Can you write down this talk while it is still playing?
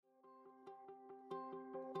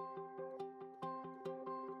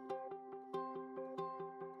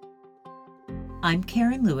I'm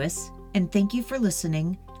Karen Lewis, and thank you for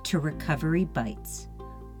listening to Recovery Bites,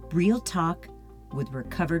 real talk with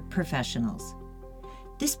recovered professionals.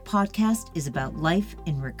 This podcast is about life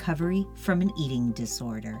in recovery from an eating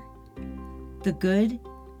disorder. The good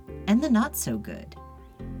and the not so good.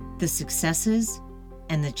 The successes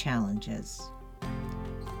and the challenges.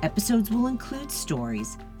 Episodes will include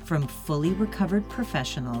stories from fully recovered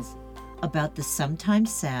professionals about the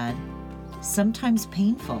sometimes sad, sometimes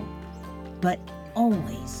painful, but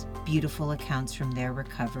always beautiful accounts from their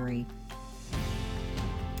recovery.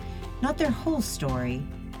 Not their whole story,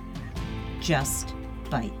 just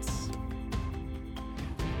bites.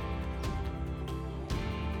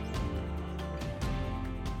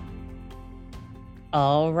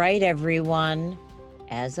 All right, everyone.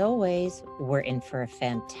 As always, we're in for a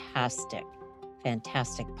fantastic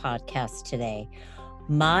podcast today.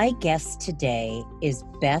 My guest today is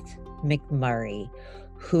Beth McMurray,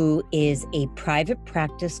 who is a private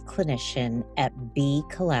practice clinician at B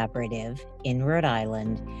Collaborative in Rhode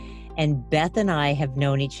Island. And Beth and I have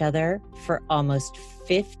known each other for almost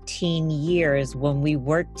 15 years when we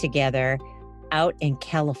worked together out in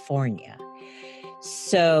California.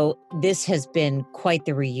 So this has been quite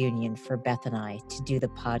the reunion for Beth and I to do the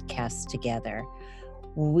podcast together.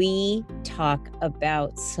 We talk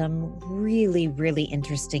about some really, really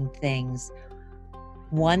interesting things.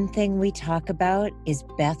 One thing we talk about is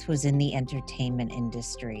Beth was in the entertainment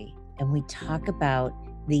industry, and we talk about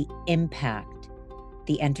the impact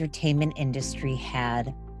the entertainment industry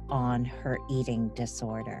had on her eating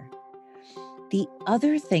disorder. The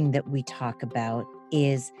other thing that we talk about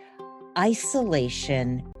is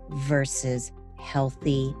isolation versus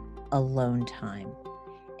healthy alone time.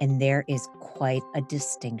 And there is quite a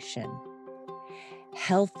distinction.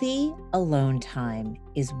 Healthy alone time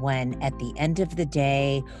is when at the end of the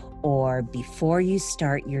day or before you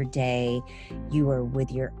start your day, you are with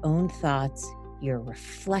your own thoughts, you're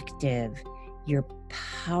reflective, you're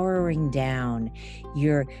powering down,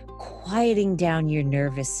 you're quieting down your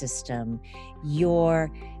nervous system, you're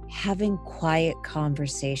having quiet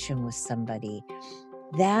conversation with somebody.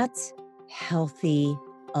 That's healthy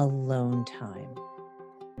alone time.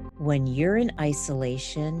 When you're in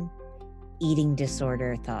isolation, eating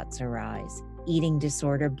disorder thoughts arise, eating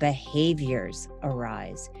disorder behaviors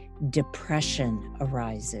arise, depression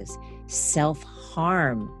arises,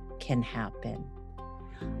 self-harm can happen.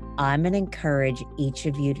 I'm going to encourage each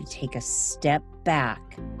of you to take a step back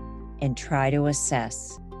and try to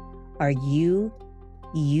assess, are you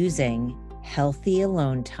using healthy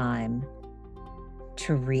alone time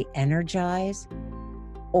to re-energize,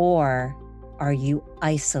 or are you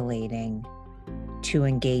isolating to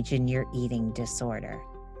engage in your eating disorder?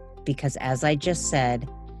 Because as I just said,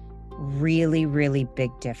 really, really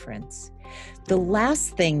big difference. The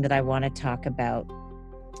last thing that I want to talk about,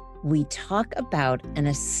 we talk about an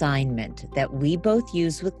assignment that we both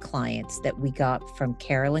use with clients that we got from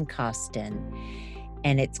Carolyn Costin,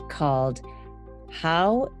 and it's called,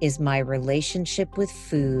 How is my relationship with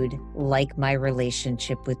food like my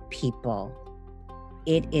relationship with people?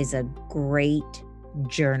 It is a great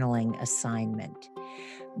journaling assignment.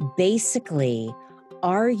 Basically,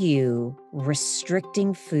 are you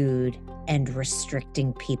restricting food and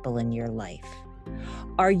restricting people in your life?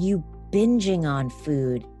 Are you binging on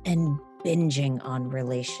food and binging on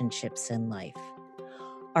relationships in life?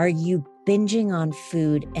 Are you binging on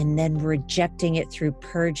food and then rejecting it through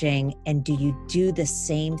purging? And do you do the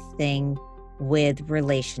same thing with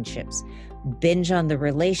relationships? Binge on the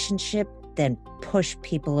relationship, then push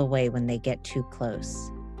people away when they get too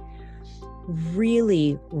close.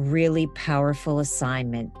 Really, really powerful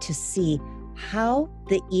assignment to see how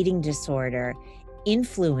the eating disorder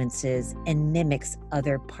influences and mimics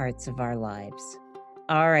other parts of our lives.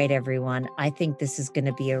 All right, everyone. I think this is going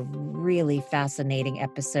to be a really fascinating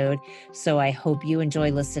episode, so I hope you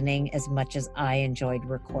enjoy listening as much as I enjoyed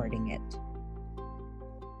recording it.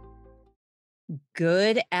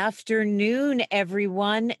 Good afternoon,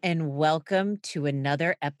 everyone, and welcome to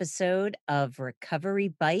another episode of Recovery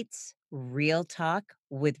Bites, Real Talk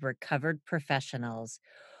with Recovered Professionals.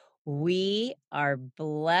 We are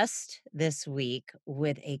blessed this week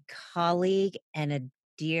with a colleague and a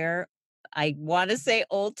dear, I want to say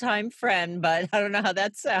old-time friend, but I don't know how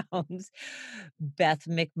that sounds, Beth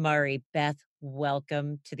McMurray. Beth,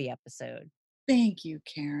 welcome to the episode. Thank you,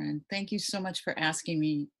 Karen. Thank you so much for asking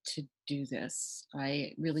me to do this.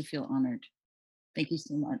 I really feel honored. Thank you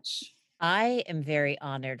so much. I am very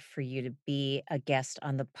honored for you to be a guest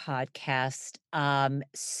on the podcast.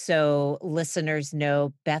 So listeners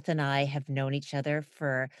know Beth and I have known each other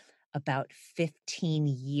for about 15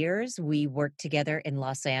 years. We worked together in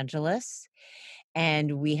Los Angeles,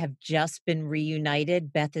 and we have just been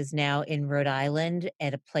reunited. Beth is now in Rhode Island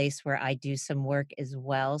at a place where I do some work as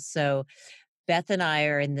well. So Beth and I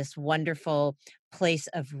are in this wonderful place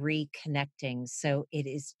of reconnecting. So it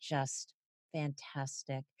is just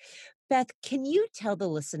fantastic. Beth, can you tell the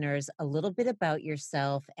listeners a little bit about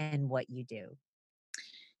yourself and what you do?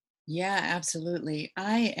 Yeah, absolutely.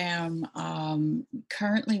 I am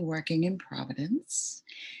currently working in Providence,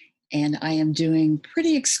 and I am doing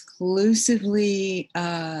pretty exclusively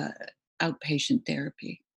outpatient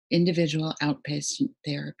therapy, individual outpatient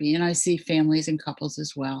therapy, and I see families and couples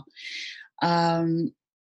as well. Um,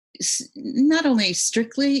 Not only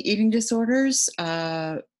strictly eating disorders,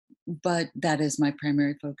 but that is my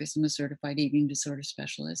primary focus. I'm a certified eating disorder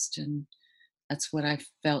specialist, and that's what I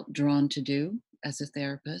felt drawn to do as a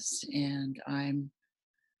therapist, and I'm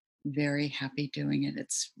very happy doing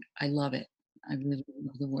it. I love it. I really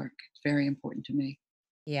love the work. It's very important to me.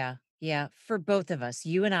 Yeah. Yeah, for both of us.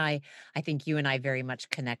 You and I think you and I very much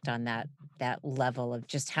connect on that level of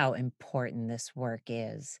just how important this work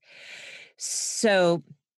is. So,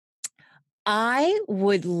 I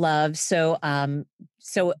would love so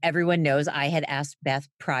everyone knows I had asked Beth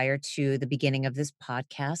prior to the beginning of this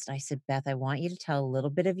podcast. I said, "Beth, I want you to tell a little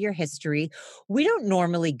bit of your history." We don't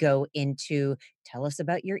normally go into tell us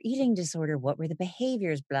about your eating disorder. What were the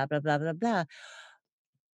behaviors? Blah blah blah blah blah.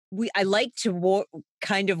 I like to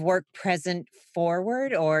kind of work present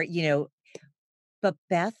forward, or but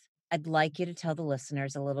Beth, I'd like you to tell the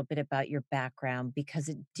listeners a little bit about your background because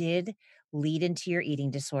it did lead into your eating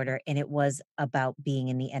disorder and it was about being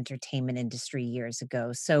in the entertainment industry years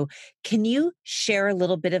ago. So, can you share a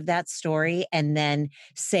little bit of that story and then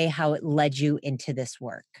say how it led you into this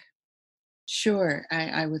work? Sure,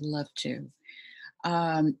 I would love to.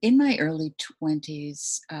 In my early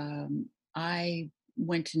 20s, I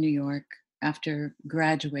went to New York after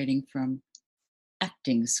graduating from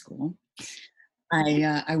acting school.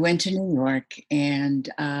 I went to New York and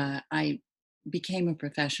I became a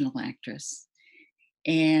professional actress.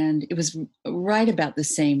 And it was right about the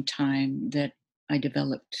same time that I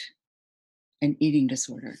developed an eating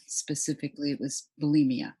disorder. Specifically, it was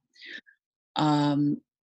bulimia. Um,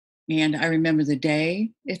 and I remember the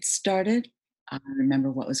day it started. I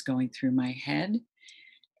remember what was going through my head.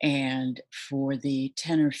 And for the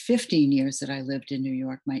 10 or 15 years that I lived in New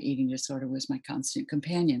York, my eating disorder was my constant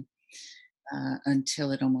companion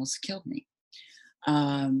until it almost killed me.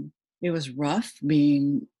 Um, it was rough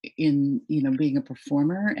being a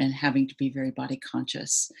performer and having to be very body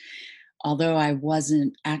conscious. Although I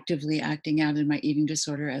wasn't actively acting out in my eating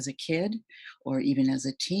disorder as a kid or even as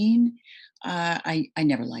a teen, I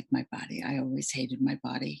never liked my body. I always hated my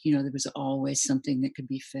body. There was always something that could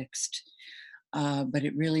be fixed. But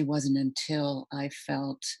it really wasn't until I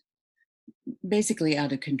felt basically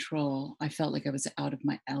out of control. I felt like I was out of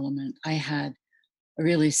my element. I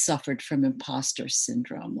really suffered from imposter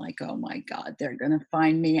syndrome, like, oh my God, they're gonna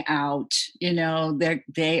find me out.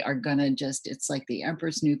 They are gonna just, it's like the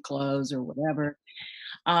emperor's new clothes or whatever.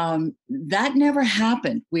 That never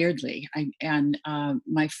happened, weirdly.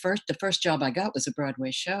 The first job I got was a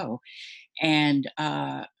Broadway show, and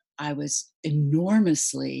I was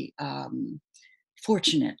enormously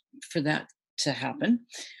fortunate for that to happen.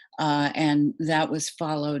 And that was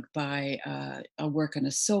followed by a work on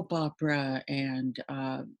a soap opera and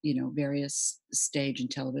various stage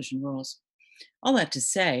and television roles. All that to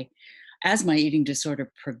say, as my eating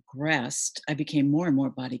disorder progressed, I became more and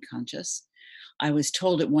more body conscious. I was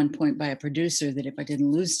told at one point by a producer that if I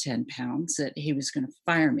didn't lose 10 pounds, that he was going to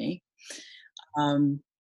fire me. Um,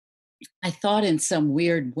 I thought in some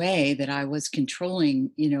weird way that I was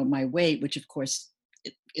controlling, my weight, which of course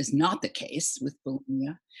is not the case with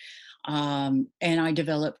bulimia. And I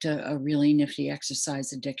developed a really nifty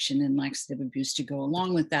exercise addiction and laxative abuse to go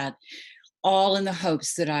along with that, all in the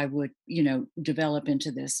hopes that I would, develop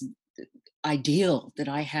into this ideal that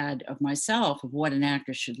I had of myself, of what an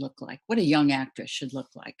actress should look like, what a young actress should look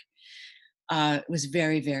like. It was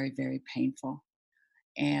very, very, very painful.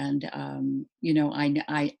 And,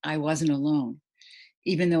 I wasn't alone.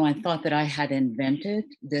 Even though I thought that I had invented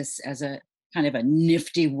this as a kind of a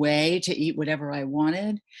nifty way to eat whatever I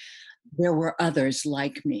wanted, there were others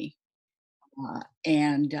like me,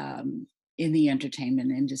 and in the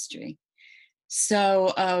entertainment industry. So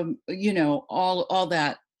all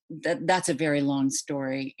that's a very long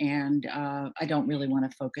story, and I don't really want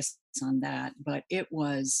to focus on that. But it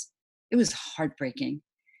was heartbreaking,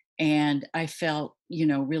 and I felt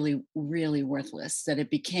really, really worthless. That it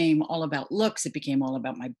became all about looks. It became all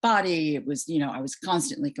about my body. It was I was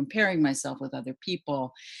constantly comparing myself with other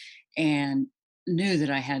people, and knew that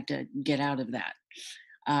I had to get out of that.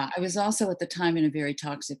 I was also at the time in a very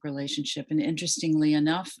toxic relationship. And interestingly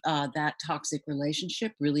enough, that toxic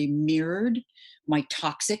relationship really mirrored my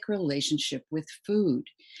toxic relationship with food.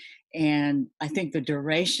 And I think the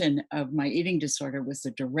duration of my eating disorder was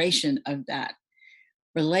the duration of that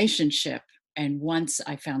relationship. And once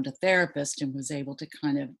I found a therapist and was able to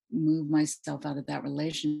kind of move myself out of that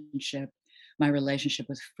relationship, my relationship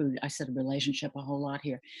with food, I said relationship a whole lot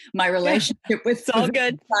here. My Yeah, relationship with it's all food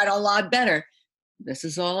good. got a lot better. This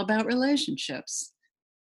is all about relationships,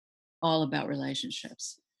 all about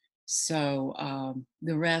relationships. So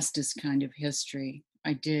the rest is kind of history.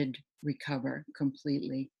 I did recover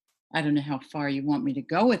completely. I don't know how far you want me to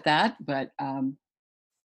go with that, but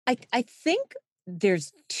I think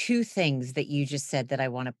there's 2 things that you just said that I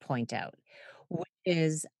wanna point out, which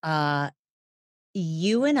is,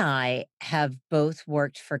 you and I have both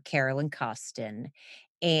worked for Carolyn Costin,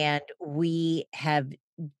 and we have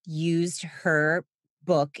used her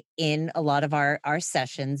book in a lot of our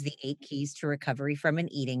sessions, The 8 Keys to Recovery from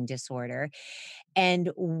an Eating Disorder, and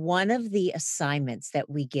one of the assignments that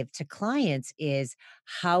we give to clients is,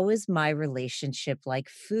 "How is my relationship like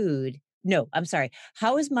food?" No, I'm sorry.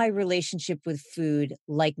 "How is my relationship with food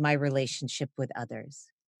like my relationship with others?"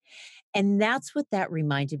 And that's what that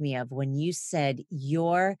reminded me of when you said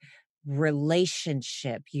your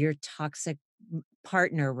relationship, your toxic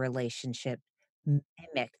partner relationship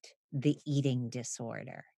mimicked the eating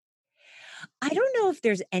disorder. I don't know if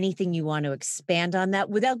there's anything you want to expand on that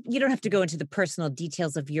without you don't have to go into the personal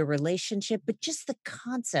details of your relationship, but just the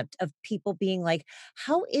concept of people being like,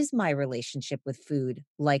 how is my relationship with food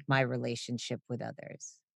like my relationship with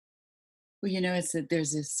others? well, it's that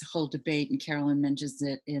there's this whole debate, and Carolyn mentions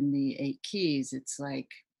it in the Eight Keys. It's like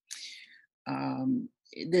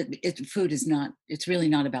food is not. It's really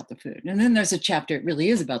not about the food. And then there's a chapter. It really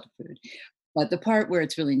is about the food, but the part where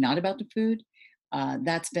it's really not about the food,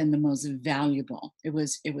 that's been the most valuable. It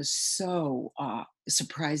was so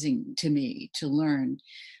surprising to me to learn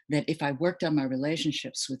that if I worked on my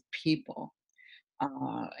relationships with people,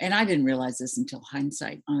 and I didn't realize this until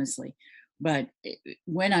hindsight, honestly. But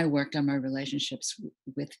when I worked on my relationships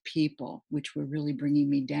with people, which were really bringing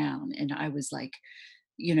me down, and I was like,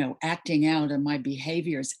 acting out on my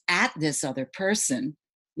behaviors at this other person,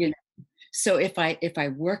 you know. So if I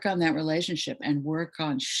work on that relationship and work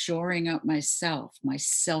on shoring up myself, my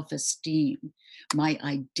self-esteem, my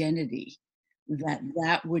identity,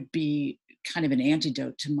 that would be kind of an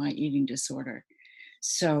antidote to my eating disorder.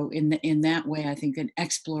 So in that way, I think an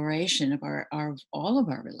exploration of our all of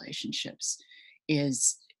our relationships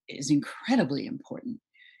is incredibly important.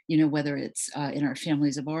 Whether it's in our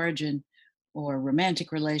families of origin, or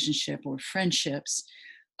romantic relationship, or friendships.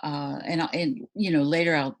 And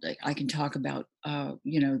later I can talk about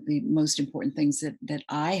the most important things that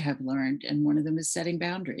I have learned, and one of them is setting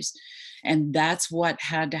boundaries, and that's what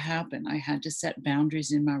had to happen. I had to set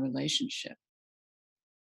boundaries in my relationship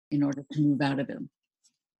in order to move out of them.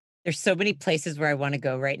 There's so many places where I wanna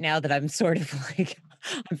go right now that I'm sort of like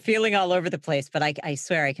I'm feeling all over the place, but I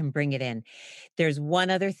swear I can bring it in. There's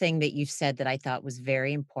one other thing that you said that I thought was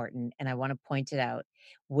very important, and I wanna point it out,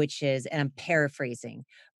 which is and I'm paraphrasing,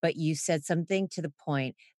 but you said something to the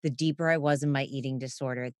point, "The deeper I was in my eating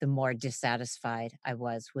disorder, the more dissatisfied I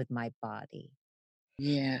was with my body."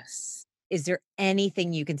 Yes. Is there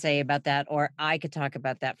anything you can say about that? Or I could talk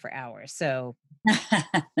about that for hours. So,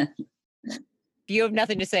 if you have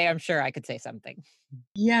nothing to say, I'm sure I could say something.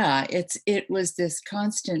 Yeah, it was this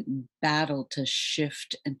constant battle to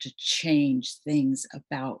shift and to change things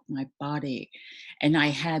about my body. And I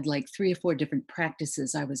had like 3 or 4 different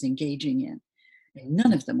practices I was engaging in, and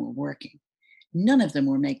none of them were working. None of them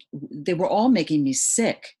were they were all making me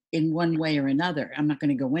sick in one way or another. I'm not going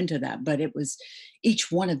to go into that, but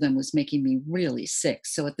each one of them was making me really sick.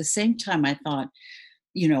 So at the same time I thought,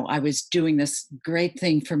 I was doing this great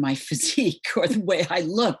thing for my physique or the way I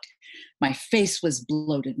looked. My face was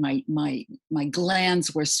bloated, my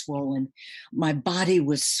glands were swollen, my body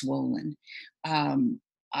was swollen. Um,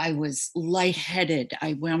 I was lightheaded.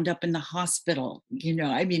 I wound up in the hospital.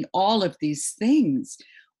 I mean, all of these things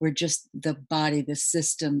were just the body, the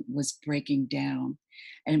system was breaking down.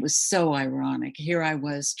 And it was so ironic. Here I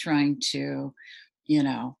was trying to, you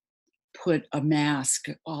know, put a mask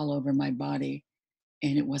all over my body,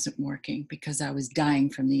 and it wasn't working because I was dying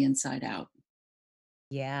from the inside out.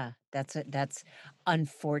 Yeah, that's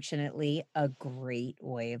unfortunately a great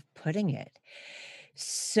way of putting it.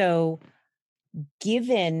 So,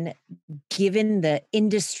 given given the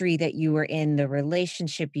industry that you were in, the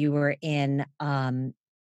relationship you were in,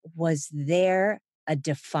 was there a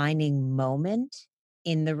defining moment?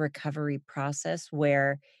 in the recovery process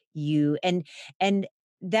where you and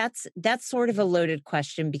that's sort of a loaded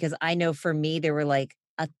question because I know for me there were like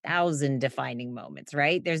 1,000 defining moments,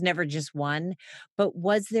 right? There's never just one, but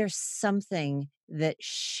was there something that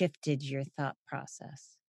shifted your thought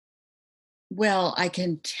process? Well, I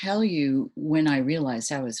can tell you when I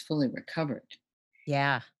realized I was fully recovered.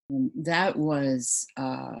 Yeah. That was,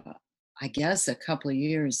 I guess, a couple of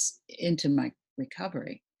years into my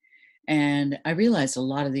recovery. And I realized a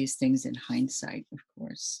lot of these things in hindsight, of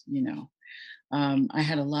course, you know. I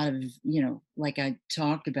had a lot of, like I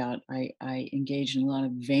talked about, I engaged in a lot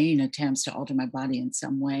of vain attempts to alter my body in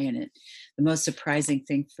some way. And the most surprising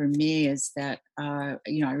thing for me is that, I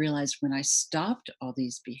realized when I stopped all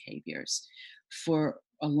these behaviors for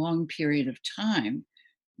a long period of time,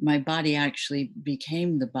 my body actually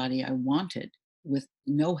became the body I wanted with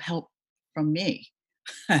no help from me.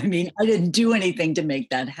 I mean, I didn't do anything to make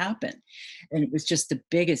that happen. And it was just the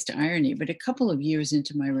biggest irony. But a couple of years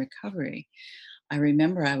into my recovery, I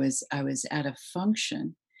remember I was at a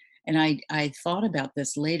function, and I thought about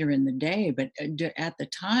this later in the day, but at the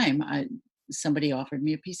time, somebody offered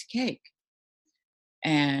me a piece of cake,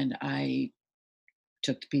 and I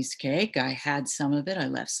took the piece of cake. I had some of it. I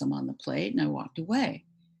left some on the plate, and I walked away.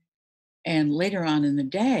 And later on in the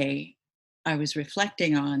day, I was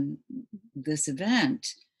reflecting on this event,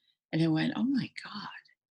 and I went, "Oh my God,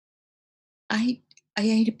 I I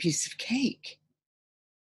ate a piece of cake,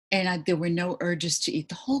 and there were no urges to eat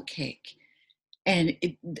the whole cake." And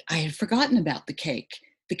I had forgotten about the cake.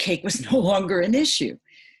 The cake was no longer an issue.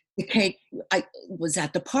 The cake, I was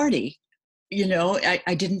at the party,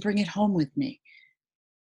 I didn't bring it home with me.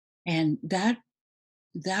 And that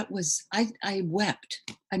was, I wept.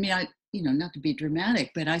 I mean, not to be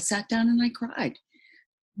dramatic, but I sat down and I cried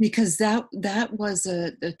because that was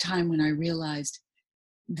a time when I realized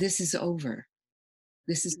this is over.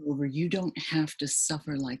 This is over. You don't have to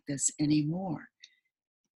suffer like this anymore.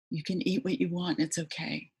 You can eat what you want. It's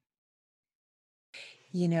okay.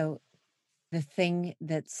 You know, the thing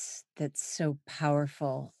that's so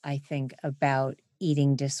powerful, I think, about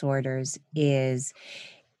eating disorders is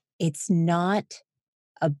it's not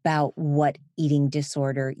about what eating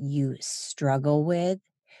disorder you struggle with,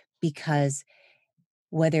 because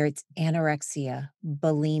whether it's anorexia,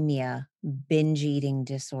 bulimia, binge eating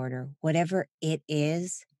disorder, whatever it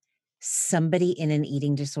is, somebody in an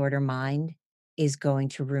eating disorder mind is going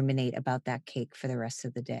to ruminate about that cake for the rest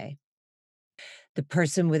of the day. The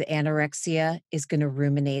person with anorexia is going to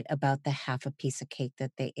ruminate about the half a piece of cake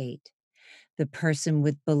that they ate. The person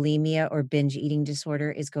with bulimia or binge eating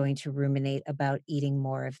disorder is going to ruminate about eating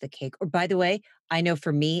more of the cake. Or, by the way, I know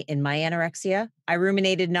for me in my anorexia, I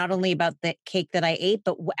ruminated not only about the cake that I ate,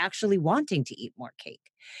 but actually wanting to eat more cake,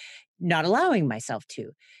 not allowing myself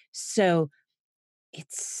to. So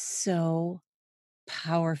it's so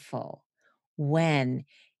powerful when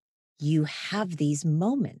you have these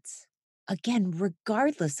moments. Again,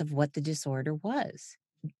 regardless of what the disorder was.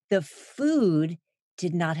 The food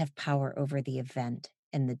did not have power over the event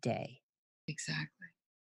and the day. Exactly.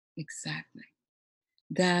 Exactly.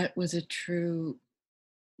 That was a true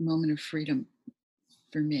moment of freedom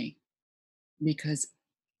for me because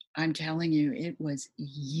I'm telling you, it was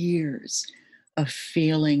years of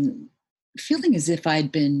feeling as if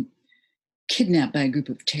I'd been kidnapped by a group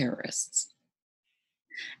of terrorists.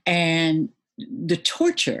 And the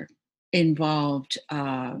torture involved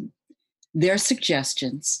their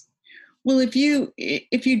suggestions. Well, if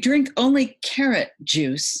you drink only carrot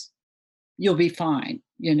juice, you'll be fine,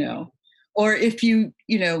 or if you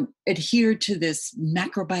adhere to this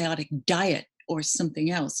macrobiotic diet or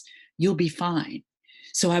something else, you'll be fine.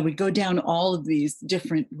 So I would go down all of these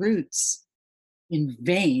different routes in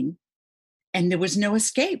vain, and there was no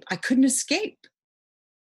escape. I couldn't escape.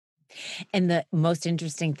 And the most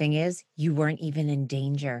interesting thing is you weren't even in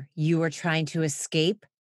danger. You were trying to escape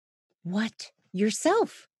what?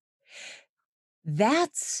 Yourself.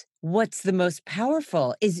 That's what's the most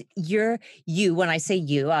powerful is you, when I say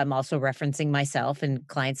you, I'm also referencing myself and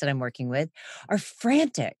clients that I'm working with, are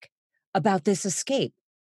frantic about this escape,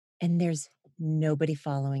 and there's nobody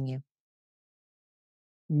following you.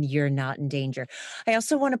 You're not in danger. I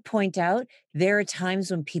also want to point out there are times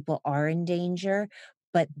when people are in danger,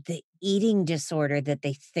 but the eating disorder that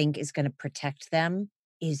they think is going to protect them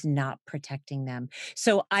is not protecting them.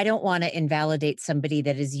 So I don't want to invalidate somebody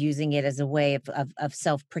that is using it as a way of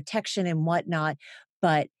self protection and whatnot,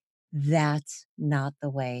 but that's not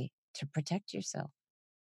the way to protect yourself.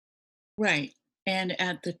 Right. And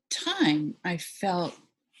at the time, I felt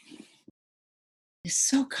it's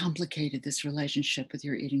so complicated, this relationship with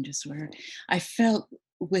your eating disorder. I felt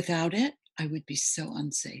without it, I would be so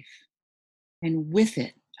unsafe. And with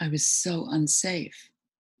it, I was so unsafe,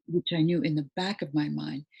 which I knew in the back of my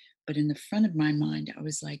mind. But in the front of my mind, I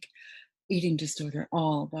was like, eating disorder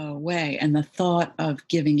all the way. And the thought of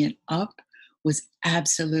giving it up was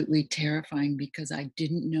absolutely terrifying because I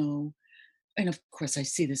didn't know. And of course, I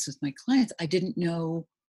see this with my clients. I didn't know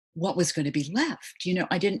what was going to be left.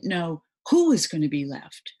 I didn't know who was going to be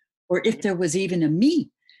left or if there was even a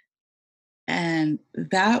me. And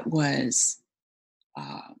that was uh,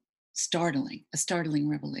 a startling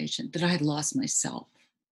revelation that I had lost myself.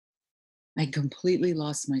 I completely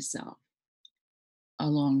lost myself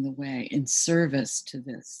along the way in service to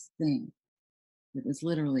this thing that was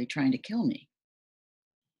literally trying to kill me.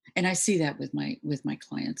 And I see that with my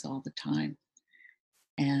clients all the time.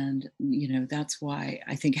 And that's why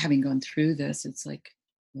I think having gone through this, it's like,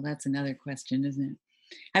 well, that's another question, isn't it?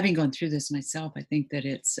 Having gone through this myself, I think that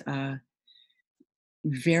it's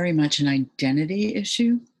very much an identity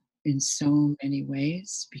issue in so many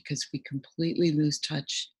ways because we completely lose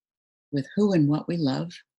touch with who and what we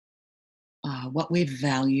love, what we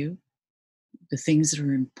value, the things that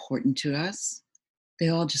are important to us. They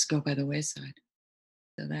all just go by the wayside.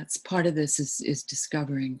 So that's part of this is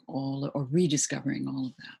discovering all or rediscovering all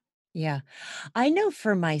of that. Yeah. I know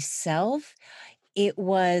for myself, it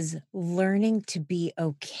was learning to be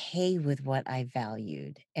okay with what I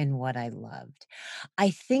valued and what I loved. I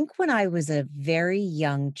think when I was a very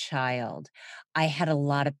young child, I had a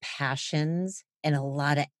lot of passions and a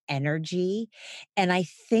lot of energy, and I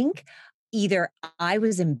think either I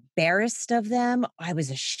was embarrassed of them, I was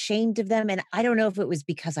ashamed of them, and I don't know if it was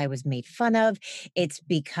because I was made fun of, it's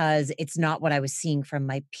because it's not what I was seeing from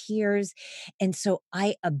my peers, and so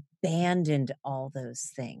I abandoned all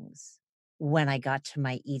those things when I got to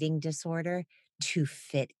my eating disorder to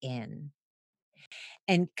fit in.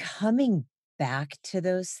 And coming back to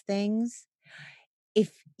those things,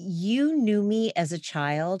 if you knew me as a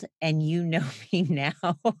child and you know me now,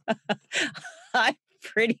 I'm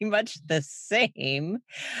pretty much the same.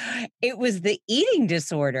 It was the eating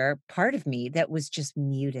disorder part of me that was just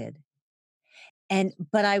muted. And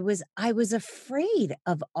but I was afraid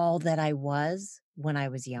of all that I was when I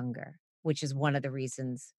was younger, which is one of the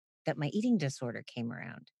reasons that my eating disorder came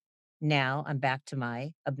around. Now I'm back to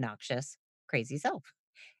my obnoxious, crazy self,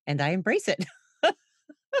 and I embrace it.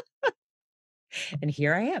 And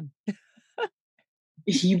here I am.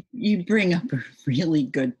 You bring up a really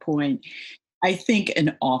good point. I think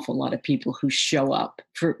an awful lot of people who show up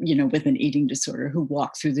for, with an eating disorder, who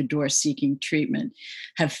walk through the door seeking treatment,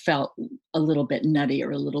 have felt a little bit nutty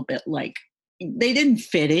or a little bit like they didn't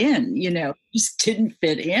fit in, just didn't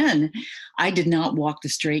fit in. I did not walk the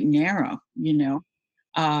straight and narrow.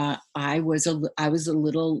 I was a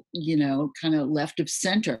little, kind of left of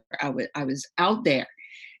center. I was out there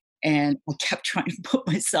and I kept trying to put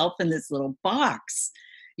myself in this little box,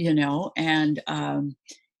 and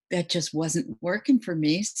that just wasn't working for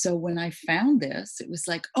me. So when I found this, it was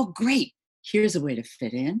like, oh, great, here's a way to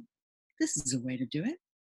fit in. This is a way to do it.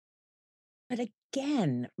 But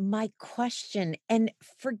again, my question, and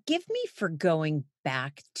forgive me for going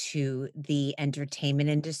back to the entertainment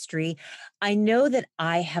industry. I know that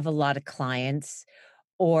I have a lot of clients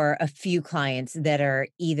or a few clients that are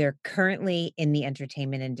either currently in the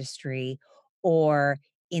entertainment industry or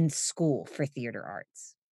in school for theater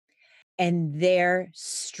arts. And they're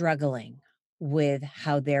struggling with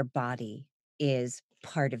how their body is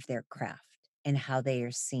part of their craft and how they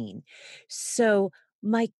are seen. So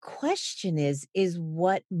my question is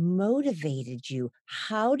what motivated you?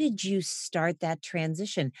 How did you start that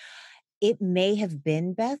transition? It may have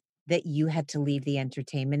been, Beth, that you had to leave the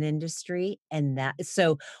entertainment industry and that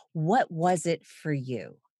so what was it for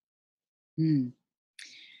you? Hmm.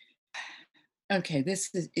 Okay,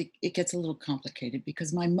 it gets a little complicated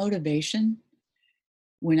because my motivation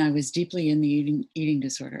when I was deeply in the eating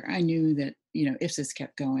disorder, I knew that, if this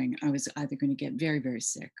kept going, I was either going to get very, very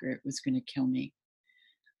sick or it was going to kill me.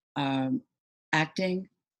 um, acting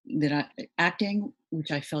acting, which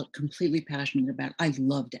I felt completely passionate about. I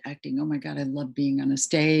loved acting. Oh my God, I loved being on a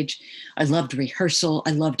stage. I loved rehearsal.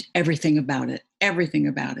 I loved everything about it.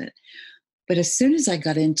 But as soon as I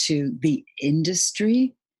got into the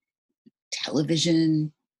industry,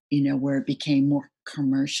 television, where it became more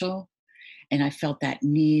commercial, and I felt that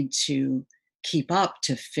need to keep up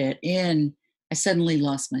to fit in, I suddenly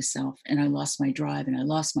lost myself and I lost my drive and I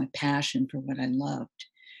lost my passion for what I loved.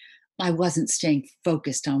 I wasn't staying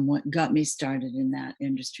focused on what got me started in that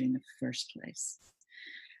industry in the first place.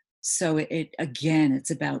 So it again,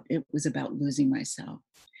 it was about losing myself.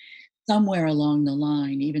 somewhere along the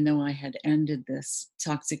line, even though I had ended this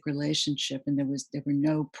toxic relationship and there were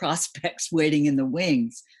no prospects waiting in the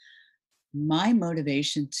wings, my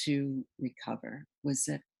motivation to recover was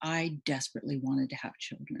that I desperately wanted to have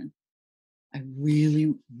children. I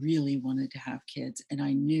really, really wanted to have kids, and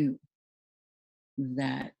I knew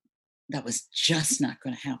that that was just not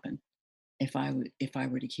going to happen if I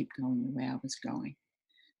were to keep going the way I was going.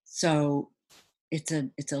 So it's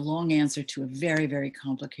a long answer to a very, very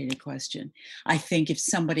complicated question. I think if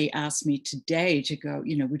somebody asked me today to go,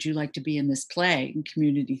 would you like to be in this play in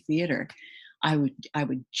community theater? I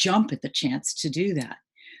would jump at the chance to do that.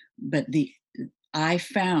 But the I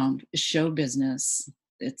found show business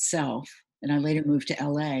itself, and I later moved to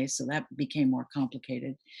LA, so that became more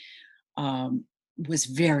complicated. Um, was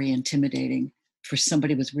very intimidating for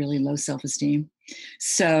somebody with really low self-esteem.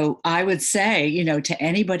 So I would say, to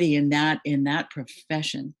anybody in that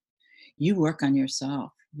profession, you work on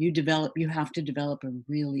yourself. You have to develop a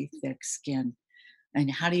really thick skin.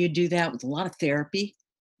 And how do you do that? With a lot of therapy,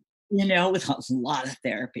 with a lot of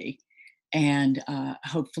therapy. And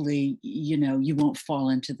hopefully, you won't fall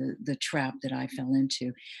into the trap that I fell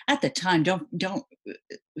into at the time. Don't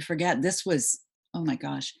forget, this was, oh my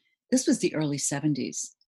gosh, this was the early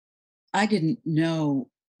 70s. I didn't know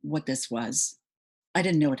what this was. I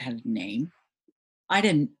didn't know it had a name. I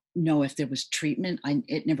didn't know if there was treatment.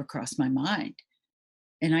 It never crossed my mind.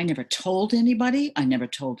 And I never told anybody. I never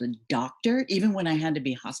told a doctor, even when I had to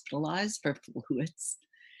be hospitalized for fluids.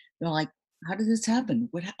 They're like, "How did this happen?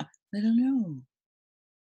 I don't know.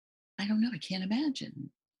 I don't know. I can't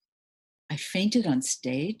imagine." I fainted on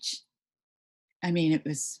stage. I mean, it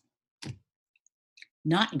was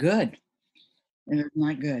not good. It was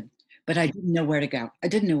not good. But I didn't know where to go. I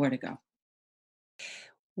didn't know where to go.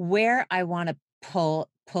 Where I wanna pull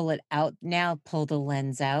it out now, pull the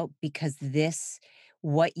lens out, because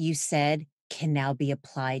what you said can now be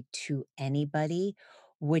applied to anybody,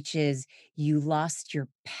 which is you lost your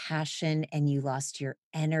passion and you lost your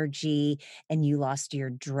energy and you lost your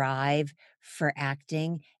drive for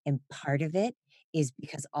acting, and part of it is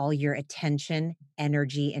because all your attention,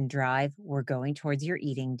 energy, and drive were going towards your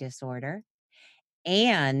eating disorder.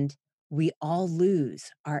 And we all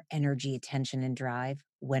lose our energy, attention, and drive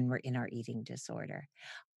when we're in our eating disorder.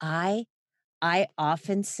 I I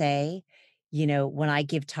often say, when I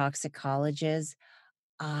give talks at colleges,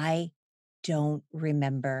 I don't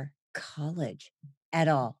remember college at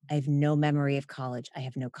all. I have no memory of college. I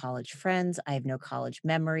have no college friends. I have no college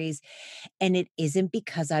memories. And it isn't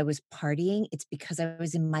because I was partying, it's because I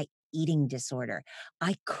was in my eating disorder.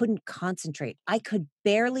 I couldn't concentrate. I could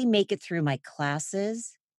barely make it through my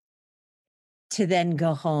classes to then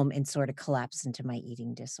go home and sort of collapse into my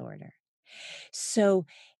eating disorder. So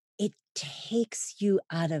it takes you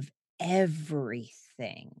out of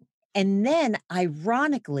everything. And then,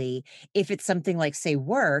 ironically, if it's something like, say,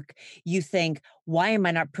 work, you think, why am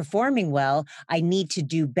I not performing well? I need to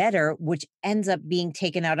do better, which ends up being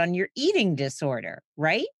taken out on your eating disorder,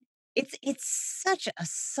 right? It's such a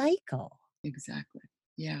cycle. Exactly.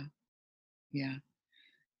 Yeah. Yeah.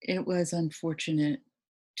 It was unfortunate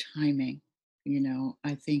timing.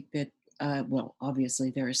 I think that, well,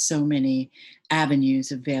 obviously, there are so many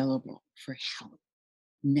avenues available for help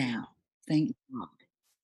now. Thank God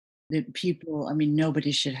that people, I mean,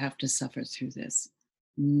 nobody should have to suffer through this.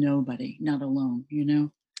 Nobody, not alone.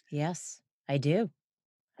 Yes, I do.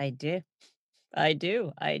 I do.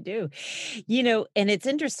 I do. And it's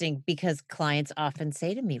interesting because clients often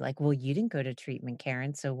say to me like, "Well, you didn't go to treatment,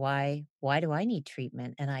 Karen, so why do I need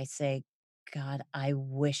treatment?" And I say, "God, I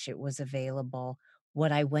wish it was available.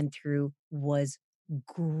 What I went through was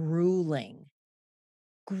grueling,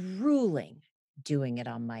 grueling doing it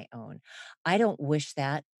on my own. I don't wish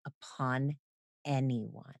that upon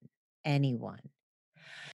anyone, anyone."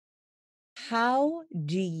 How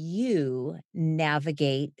do you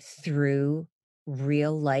navigate through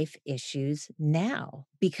real life issues now?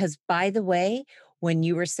 Because, by the way, when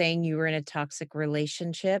you were saying you were in a toxic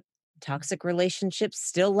relationships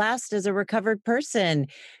still last as a recovered person,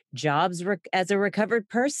 as a recovered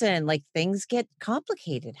person, like things get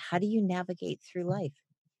complicated. How do you navigate through life?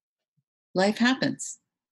 Life happens.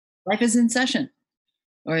 Life is in session.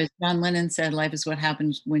 Or as John Lennon said, life is what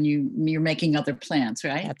happens when you're making other plans,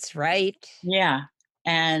 right? That's right. Yeah.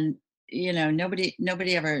 And nobody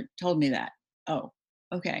ever told me that. Oh,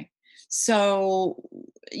 okay. So,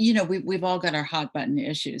 we've all got our hot button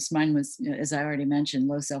issues. Mine was, as I already mentioned,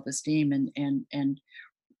 low self-esteem and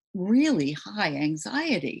really high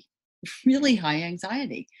anxiety, really high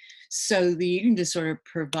anxiety. So the eating disorder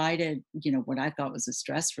provided, what I thought was a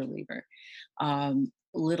stress reliever.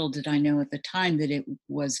 Little did I know at the time that it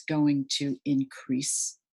was going to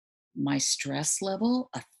increase my stress level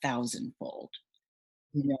a thousandfold.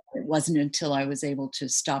 It wasn't until I was able to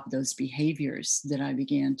stop those behaviors that I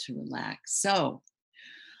began to relax. So,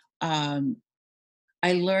 um,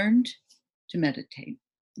 I learned to meditate,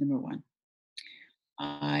 number one.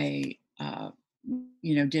 I,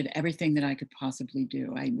 did everything that I could possibly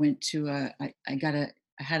do. I went to I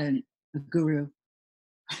had a guru.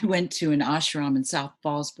 I went to an ashram in South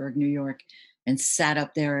Fallsburg, New York, and sat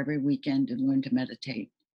up there every weekend and learned to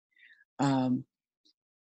meditate. Um,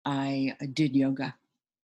 I did yoga.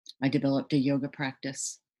 I developed a yoga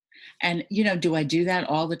practice. And, do I do that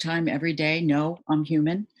all the time, every day? No, I'm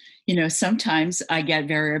human. Sometimes I get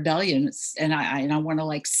very rebellious and I want to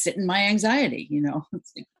like sit in my anxiety.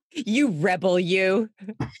 It's like, You rebel, you.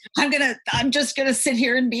 I'm just gonna sit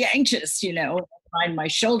here and be anxious. My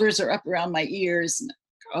shoulders are up around my ears. And,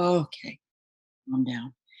 okay, calm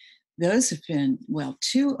down. Those have been, well,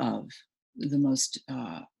 two of the most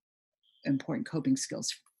important coping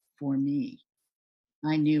skills for me.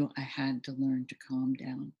 I knew I had to learn to calm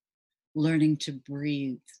down, learning to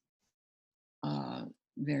breathe, uh,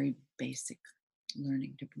 very basic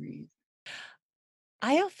learning to breathe.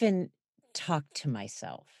 I often talk to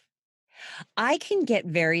myself. I can get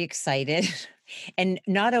very excited and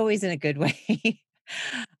not always in a good way.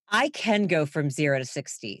 I can go from 0 to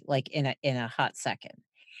 60 like in a hot second.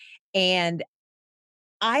 And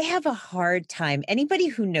I have a hard time anybody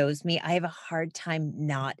who knows me, I have a hard time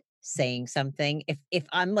not saying something. If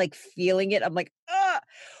I'm, like, feeling it, I'm like, "Ugh."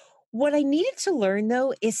 What I needed to learn,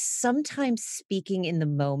 though, is sometimes speaking in the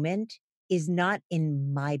moment is not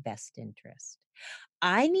in my best interest.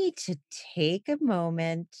 I need to take a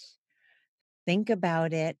moment, think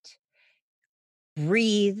about it,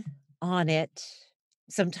 breathe on it,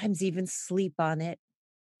 sometimes even sleep on it,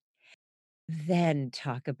 then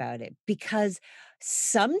talk about it because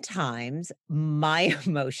sometimes my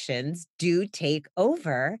emotions do take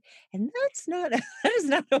over, and that's not that has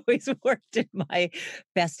not always worked in my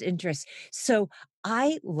best interest. So,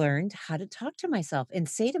 I learned how to talk to myself and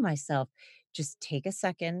say to myself, "Just take a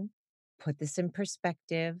second, put this in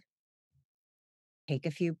perspective, take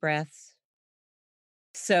a few breaths."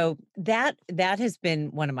 So, that has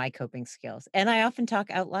been one of my coping skills, and I often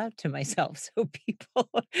talk out loud to myself so people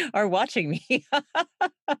are watching me.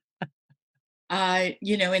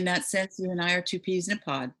 In that sense, you and I are two peas in a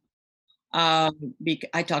pod.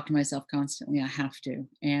 I talk to myself constantly. I have to,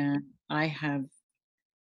 and I have.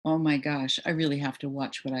 Oh my gosh, I really have to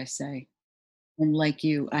watch what I say. And like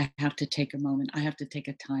you, I have to take a moment. I have to take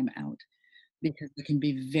a time out because it can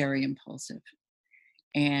be very impulsive.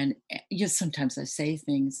 And sometimes I say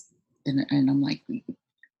things, and I'm like,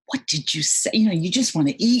 what did you say? You just want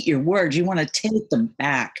to eat your words. You want to take them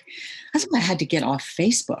back. That's why I had to get off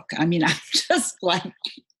Facebook. I mean, I'm just like,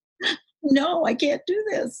 no, I can't do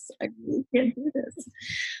this. I really can't do this.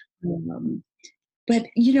 Um, but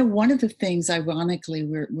one of the things, ironically,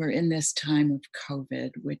 we're in this time of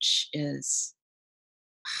COVID, which is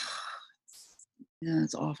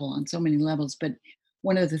it's awful on so many levels. But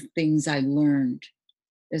one of the things I learned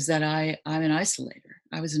is that I'm an isolator.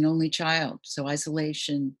 I was an only child, so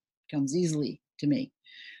isolation comes easily to me.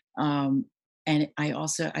 Um, and I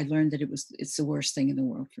learned that it's the worst thing in the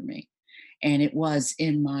world for me, and it was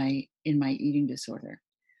in my eating disorder.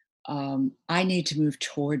 I need to move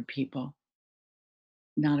toward people,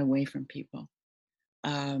 not away from people.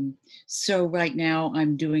 Um, so right now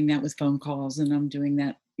I'm doing that with phone calls, and I'm doing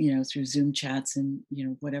that through Zoom chats, and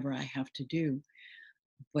whatever I have to do.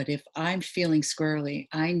 But if I'm feeling squirrely,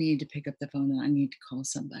 I need to pick up the phone and I need to call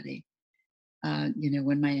somebody.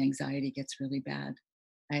 When my anxiety gets really bad,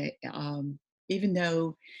 I even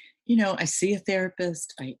though I see a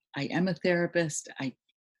therapist, I am a therapist. I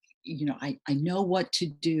know what to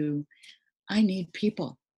do. I need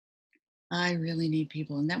people. I really need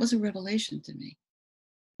people, and that was a revelation to me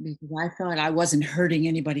because I thought I wasn't hurting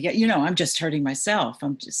anybody. I'm just hurting myself.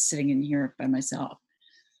 I'm just sitting in here by myself.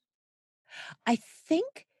 I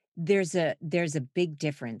think there's a big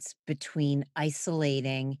difference between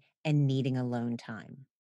isolating and needing alone time.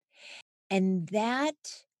 And that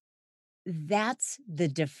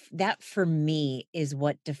for me is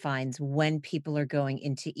what defines when people are going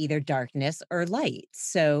into either darkness or light.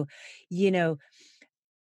 So, you know,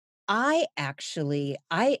 I actually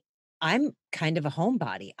I'm kind of a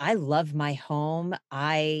homebody. I love my home.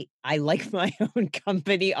 I like my own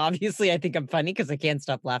company. Obviously, I think I'm funny because I can't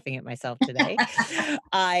stop laughing at myself today.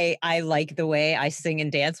 I like the way I sing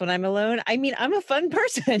and dance when I'm alone. I mean, I'm a fun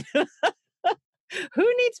person.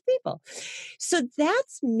 Who needs people? So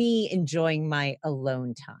that's me enjoying my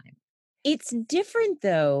alone time. It's different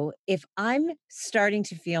though if I'm starting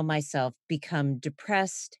to feel myself become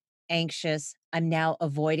depressed, anxious, I'm now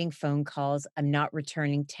avoiding phone calls, I'm not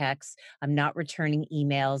returning texts, I'm not returning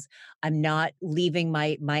emails, I'm not leaving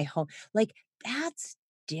my home. Like that's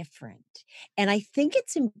different. And I think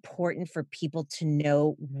it's important for people to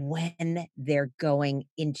know when they're going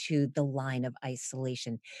into the line of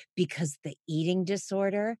isolation because the eating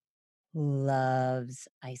disorder loves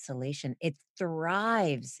isolation. It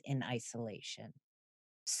thrives in isolation.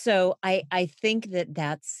 So I think that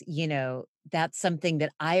that's, that's something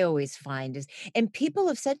that I always find is and people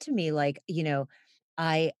have said to me like,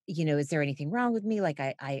 is there anything wrong with me? Like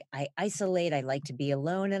I isolate, I like to be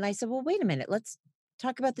alone. And I said, well, wait a minute, let's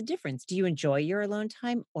talk about the difference. Do you enjoy your alone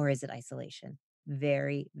time or is it isolation?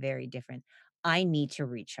 Very, very different. I need to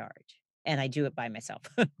recharge and I do it by myself.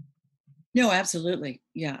 No, absolutely.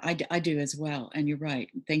 Yeah, I do as well. And you're right.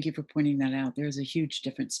 Thank you for pointing that out. There's a huge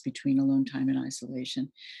difference between alone time and isolation.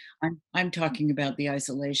 I'm talking about the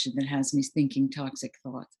isolation that has me thinking toxic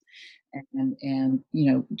thoughts and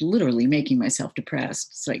literally making myself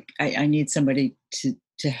depressed. It's like I need somebody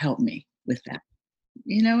to help me with that.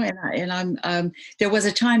 And I'm there was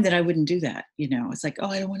a time that I wouldn't do that. It's like, oh,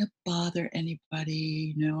 I don't want to bother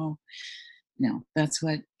anybody. No, that's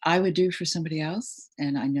what I would do for somebody else,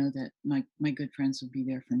 and I know that my good friends would be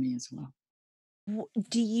there for me as well.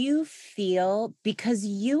 Do you feel because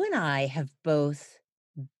you and I have both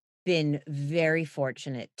been very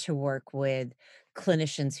fortunate to work with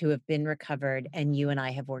clinicians who have been recovered, and you and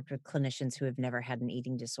I have worked with clinicians who have never had an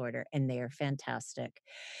eating disorder, and they are fantastic.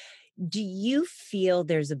 Do you feel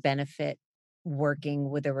there's a benefit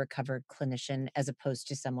working with a recovered clinician as opposed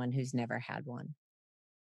to someone who's never had one?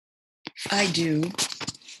 I do,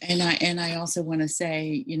 and I also wanna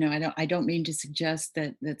say, I don't mean to suggest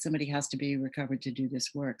that somebody has to be recovered to do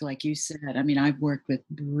this work. Like you said, I mean, I've worked with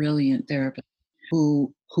brilliant therapists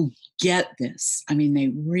who get this. I mean, they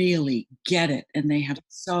really get it, and they have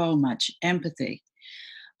so much empathy.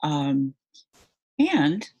 Um,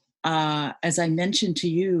 and as I mentioned to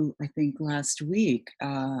you, I think last week,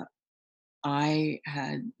 I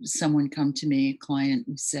had someone come to me, a client,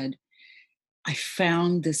 who said, I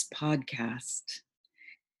found this podcast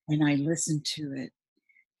and I listened to it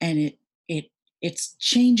and it it's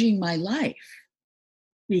changing my life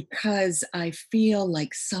because I feel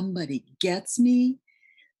like somebody gets me,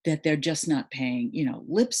 that they're just not paying,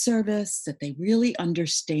 lip service, that they really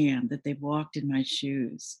understand, that they've walked in my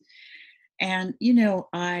shoes. And,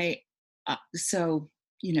 so,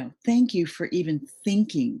 thank you for even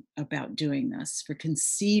thinking about doing this, for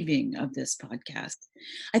conceiving of this podcast.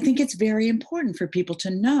 I think it's very important for people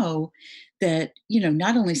to know that,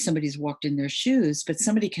 not only somebody's walked in their shoes, but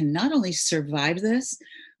somebody can not only survive this,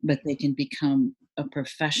 but they can become a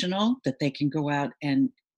professional, that they can go out and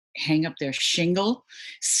hang up their shingle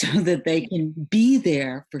so that they can be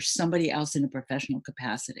there for somebody else in a professional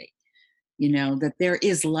capacity, that there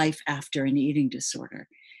is life after an eating disorder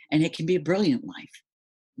and it can be a brilliant life,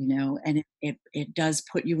 and it does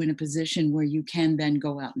put you in a position where you can then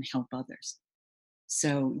go out and help others.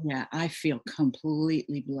 So yeah, I feel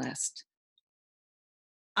completely blessed.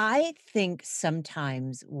 I think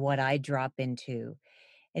sometimes what I drop into,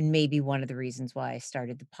 and maybe one of the reasons why I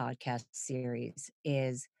started the podcast series,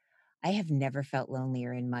 is I have never felt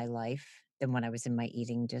lonelier in my life than when I was in my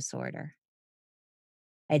eating disorder.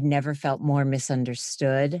 I'd never felt more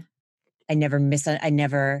misunderstood. I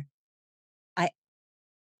never I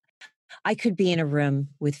I could be in a room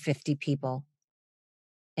with 50 people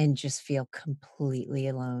and just feel completely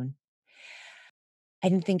alone. I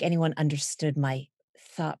didn't think anyone understood my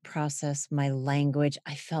thought process, my language.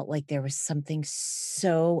 I felt like there was something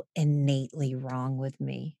so innately wrong with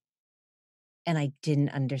me, and I didn't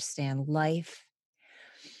understand life.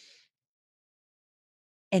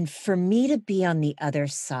 And for me to be on the other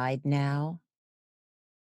side now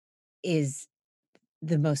is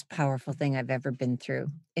the most powerful thing I've ever been through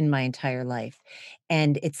in my entire life.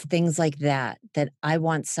 And it's things like that that I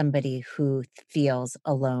want somebody who feels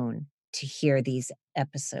alone to hear these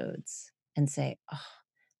episodes and say, "Oh,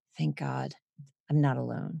 thank God I'm not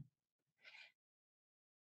alone."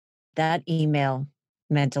 That email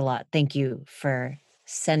meant a lot. Thank you for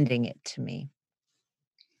sending it to me.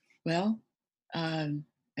 Well,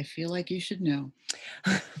 I feel like you should know.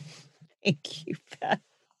 Thank you, Beth.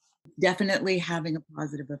 Definitely having a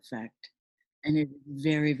positive effect, and it is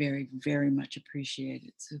very, very, very much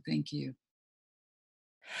appreciated. So thank you.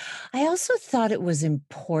 I also thought it was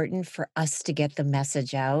important for us to get the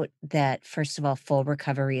message out that, first of all, full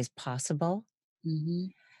recovery is possible, Hmm.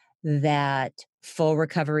 that full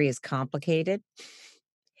recovery is complicated.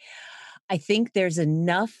 I think there's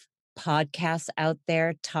enough podcasts out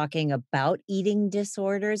there talking about eating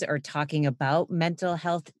disorders or talking about mental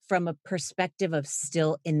health from a perspective of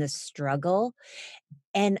still in the struggle.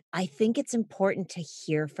 And I think it's important to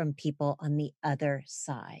hear from people on the other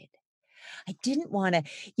side. I didn't want to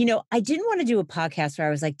do a podcast where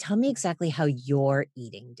I was like, tell me exactly how your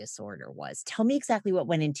eating disorder was. Tell me exactly what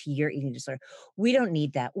went into your eating disorder. We don't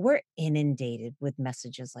need that. We're inundated with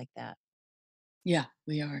messages like that. Yeah,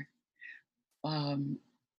 we are. Um,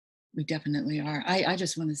 we definitely are. I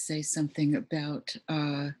just want to say something about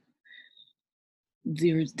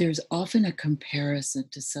there's often a comparison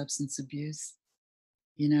to substance abuse,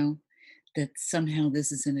 you know, that somehow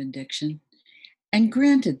this is an addiction. And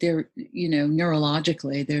granted,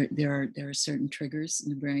 neurologically, there are certain triggers in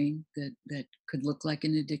the brain that could look like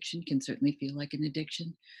an addiction, can certainly feel like an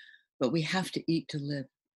addiction. But we have to eat to live.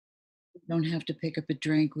 We don't have to pick up a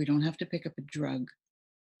drink. We don't have to pick up a drug.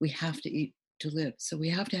 We have to eat to live. So we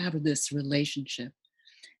have to have this relationship.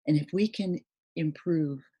 And if we can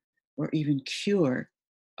improve or even cure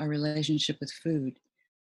our relationship with food,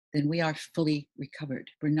 then we are fully recovered.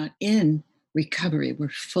 We're not in recovery, we're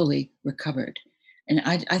fully recovered. And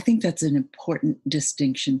I think that's an important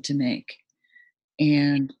distinction to make.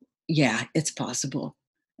 And yeah, it's possible.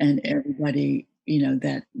 And everybody,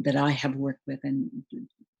 that I have worked with and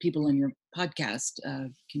people on your podcast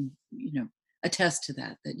can, attest to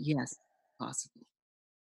that, that yes, possible.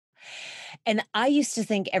 And I used to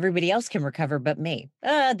think everybody else can recover but me.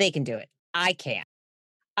 They can do it. I can't.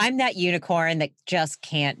 I'm that unicorn that just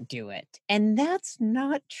can't do it. And that's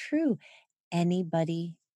not true.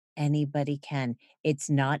 Anybody, anybody can. It's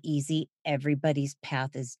not easy. Everybody's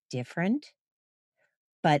path is different,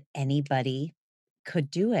 but anybody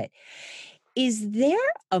could do it. Is there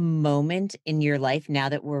a moment in your life now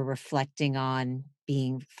that we're reflecting on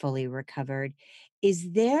being fully recovered?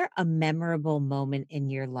 Is there a memorable moment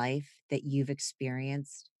in your life that you've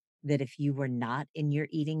experienced that if you were not in your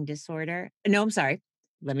eating disorder no, I'm sorry.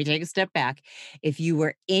 Let me take a step back. If you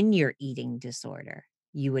were in your eating disorder,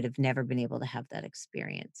 you would have never been able to have that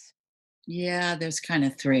experience. Yeah, there's kind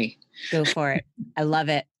of three. Go for it. I love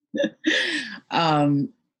it. um,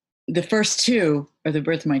 the first two are the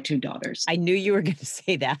birth of my two daughters. I knew you were gonna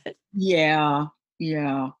say that. Yeah,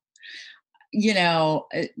 yeah.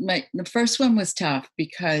 The first one was tough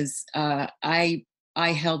because I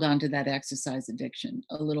held on to that exercise addiction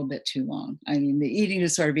a little bit too long. I mean, the eating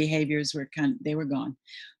disorder behaviors they were gone,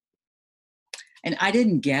 and I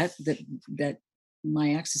didn't get that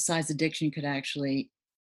my exercise addiction could actually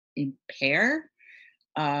impair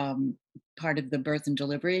um, part of the birth and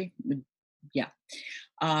delivery. Yeah,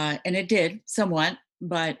 and it did somewhat,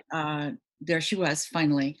 but there she was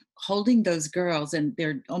finally holding those girls, and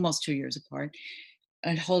they're almost 2 years apart,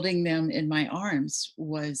 and holding them in my arms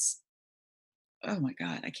was, oh my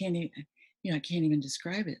God, I can't even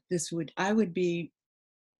describe it. I would be,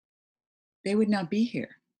 they would not be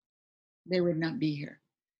here. They would not be here.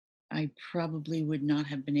 I probably would not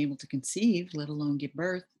have been able to conceive, let alone give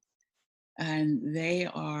birth. And they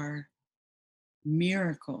are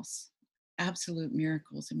miracles, absolute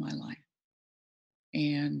miracles in my life.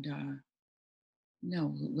 And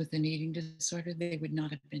no, with an eating disorder, they would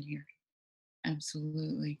not have been here.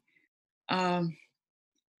 Absolutely. Um,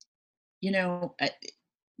 you know, uh,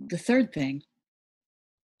 the third thing,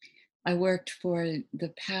 I worked for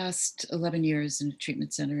the past 11 years in a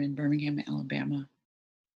treatment center in Birmingham, Alabama.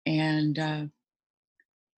 And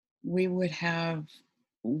we would have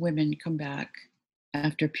women come back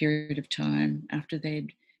after a period of time, after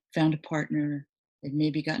they'd found a partner, they'd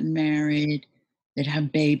maybe gotten married, they'd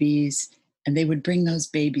have babies, and they would bring those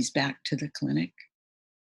babies back to the clinic.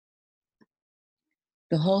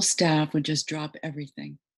 The whole staff would just drop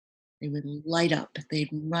everything. They would light up, they'd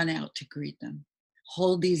run out to greet them,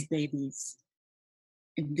 hold these babies.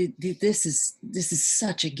 This is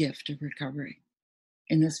such a gift of recovery,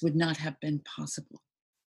 and this would not have been possible,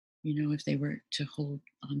 if they were to hold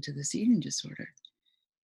on to this eating disorder.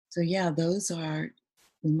 So yeah, those are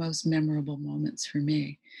the most memorable moments for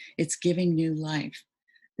me. It's giving new life,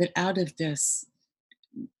 that out of this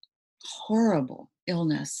horrible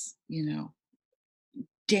illness,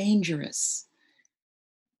 dangerous,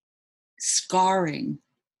 scarring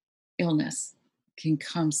illness, can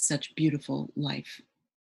come such beautiful life.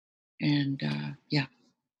 And yeah,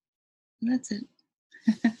 that's it.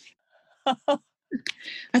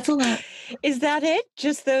 That's a lot. Is that it?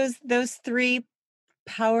 Just those 3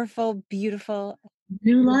 powerful, beautiful.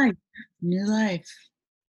 New life, new life.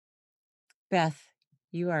 Beth,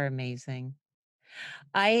 you are amazing.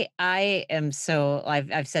 I am so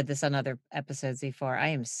I've said this on other episodes before. I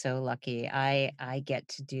am so lucky. I get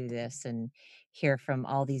to do this and hear from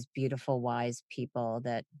all these beautiful, wise people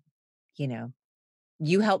that, you know,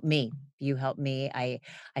 you help me. You help me. I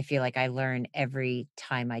feel like I learn every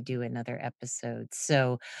time I do another episode.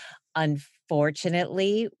 So,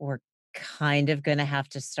 unfortunately, we're kind of gonna have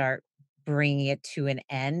to start bringing it to an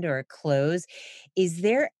end or a close. Is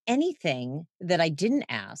there anything that I didn't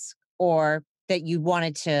ask or that you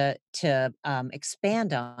wanted to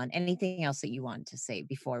expand on? Anything else that you wanted to say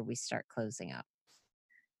before we start closing up?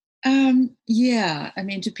 Yeah, I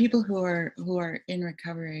mean, to people who are in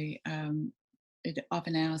recovery, it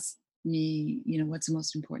often asks me, what's the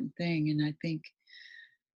most important thing? And I think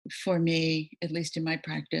for me, at least in my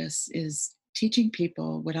practice, is teaching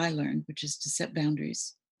people what I learned, which is to set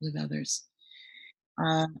boundaries with others.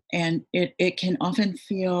 And it can often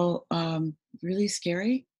feel really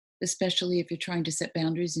scary, especially if you're trying to set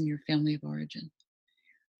boundaries in your family of origin.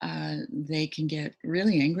 They can get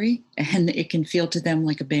really angry, and it can feel to them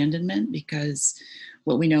like abandonment because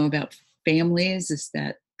what we know about families is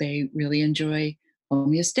that they really enjoy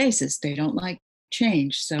homeostasis. They don't like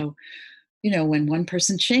change. So, when one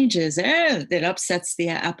person changes, it upsets the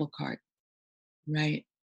apple cart, right?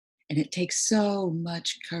 And it takes so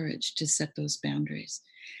much courage to set those boundaries.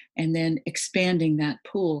 And then expanding that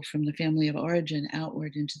pool from the family of origin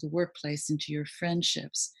outward into the workplace, into your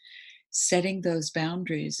friendships, setting those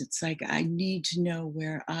boundaries. It's like, I need to know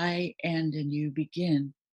where I end and you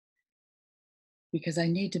begin because I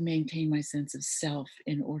need to maintain my sense of self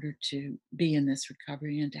in order to be in this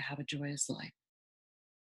recovery and to have a joyous life.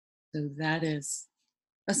 So that's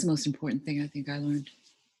the most important thing I think I learned.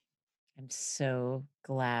 I'm so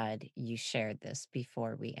glad you shared this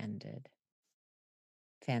before we ended.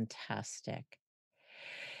 Fantastic.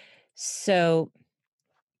 So,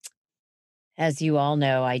 as you all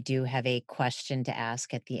know, I do have a question to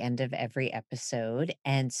ask at the end of every episode.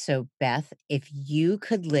 And so, Beth, if you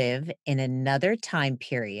could live in another time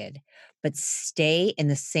period, but stay in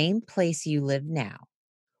the same place you live now,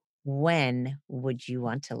 when would you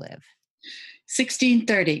want to live?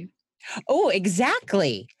 1630. Oh,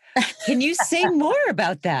 exactly. Can you say more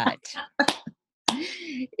about that?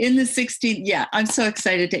 In the 16, yeah, I'm so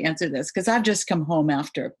excited to answer this because I've just come home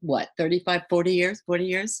after what, 35, 40 years,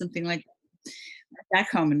 something like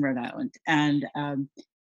back home in Rhode Island. And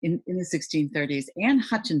in the 1630s, Anne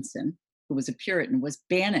Hutchinson, who was a Puritan, was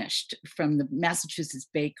banished from the Massachusetts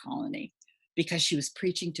Bay Colony because she was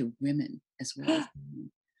preaching to women as well as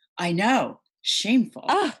men. I know, shameful.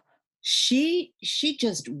 Ah, She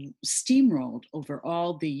just steamrolled over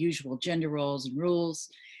all the usual gender roles and rules,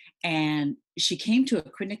 and she came to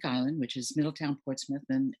Aquidneck Island, which is Middletown, Portsmouth,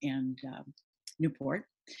 and Newport,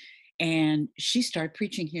 and she started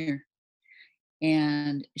preaching here.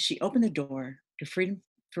 And she opened the door to freedom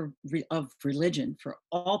of religion for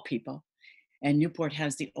all people. And Newport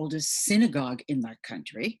has the oldest synagogue in the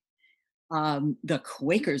country. The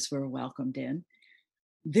Quakers were welcomed in.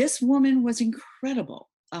 This woman was incredible.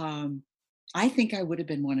 I think I would have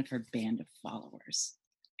been one of her band of followers.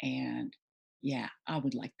 And yeah, I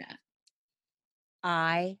would like that.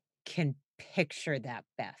 I can picture that,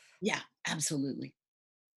 Beth. Yeah, absolutely.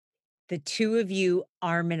 The two of you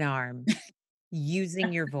arm in arm,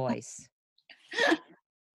 using your voice.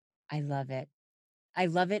 I love it. I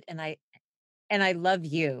love it, and I love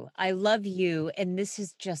you. I love you, and this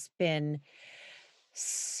has just been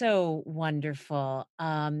so wonderful.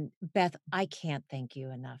 Beth, I can't thank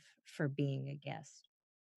you enough for being a guest.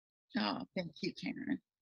 Oh, thank you, Karen.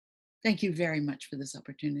 Thank you very much for this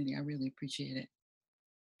opportunity. I really appreciate it.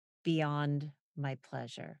 Beyond my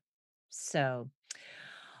pleasure. So,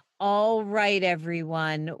 all right,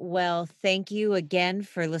 everyone. Well, thank you again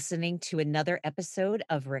for listening to another episode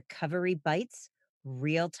of Recovery Bites,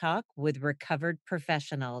 Real Talk with Recovered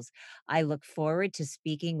Professionals. I look forward to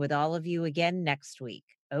speaking with all of you again next week.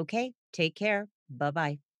 Okay, take care. Bye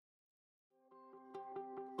bye.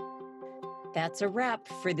 That's a wrap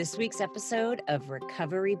for this week's episode of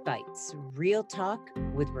Recovery Bites, Real Talk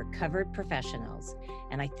with Recovered Professionals.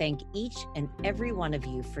 And I thank each and every one of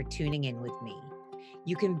you for tuning in with me.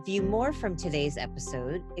 You can view more from today's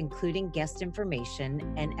episode, including guest information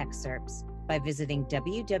and excerpts, by visiting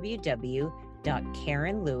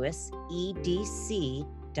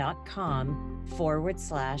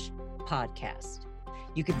www.karenlewisedc.com/podcast.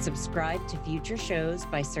 You can subscribe to future shows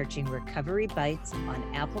by searching Recovery Bites on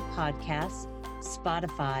Apple Podcasts,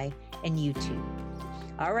 Spotify, and YouTube.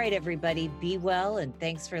 All right, everybody, be well, and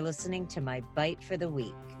thanks for listening to my bite for the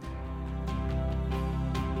week.